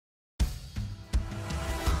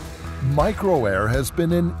Micro-Air has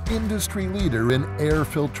been an industry leader in air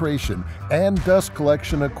filtration and dust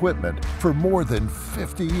collection equipment for more than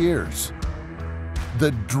 50 years.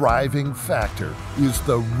 The driving factor is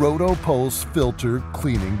the Roto-Pulse filter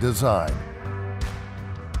cleaning design.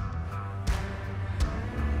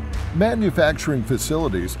 Manufacturing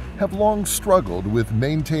facilities have long struggled with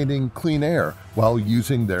maintaining clean air while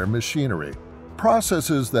using their machinery.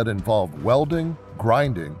 Processes that involve welding,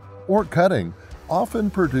 grinding, or cutting often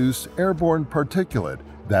produce airborne particulate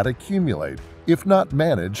that accumulate if not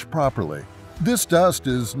managed properly. This dust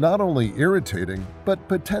is not only irritating, but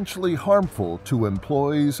potentially harmful to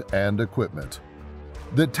employees and equipment.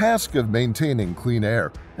 The task of maintaining clean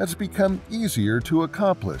air has become easier to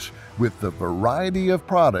accomplish with the variety of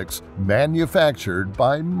products manufactured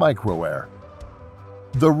by Micro-Air.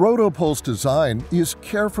 The Roto-Pulse design is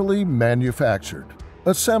carefully manufactured,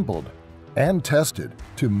 assembled, and tested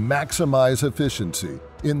to maximize efficiency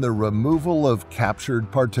in the removal of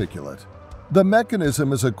captured particulate. The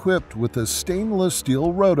mechanism is equipped with a stainless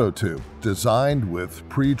steel rototube designed with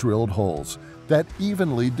pre-drilled holes that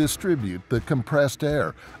evenly distribute the compressed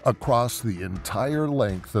air across the entire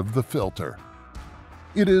length of the filter.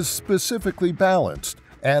 It is specifically balanced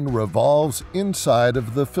and revolves inside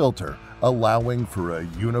of the filter, allowing for a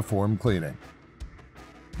uniform cleaning.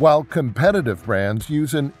 While competitive brands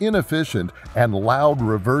use an inefficient and loud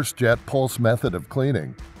reverse jet pulse method of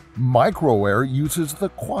cleaning, Micro-Air uses the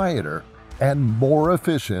quieter and more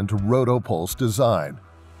efficient Roto-Pulse design.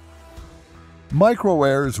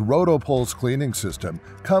 Micro-Air's Roto-Pulse cleaning system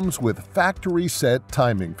comes with factory-set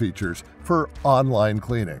timing features for online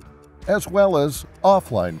cleaning, as well as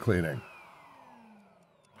offline cleaning.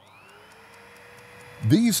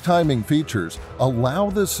 These timing features allow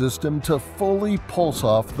the system to fully pulse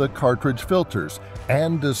off the cartridge filters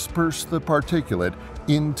and disperse the particulate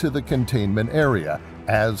into the containment area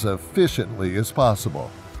as efficiently as possible.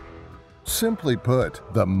 Simply put,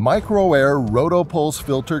 the Micro-Air Roto-Pulse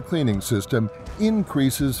filter cleaning system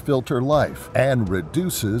increases filter life and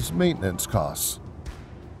reduces maintenance costs.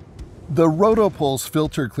 The Roto-Pulse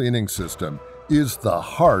filter cleaning system is the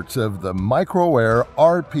heart of the Micro-Air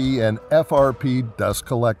RP and FRP dust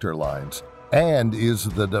collector lines and is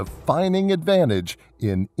the defining advantage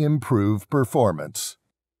in improved performance.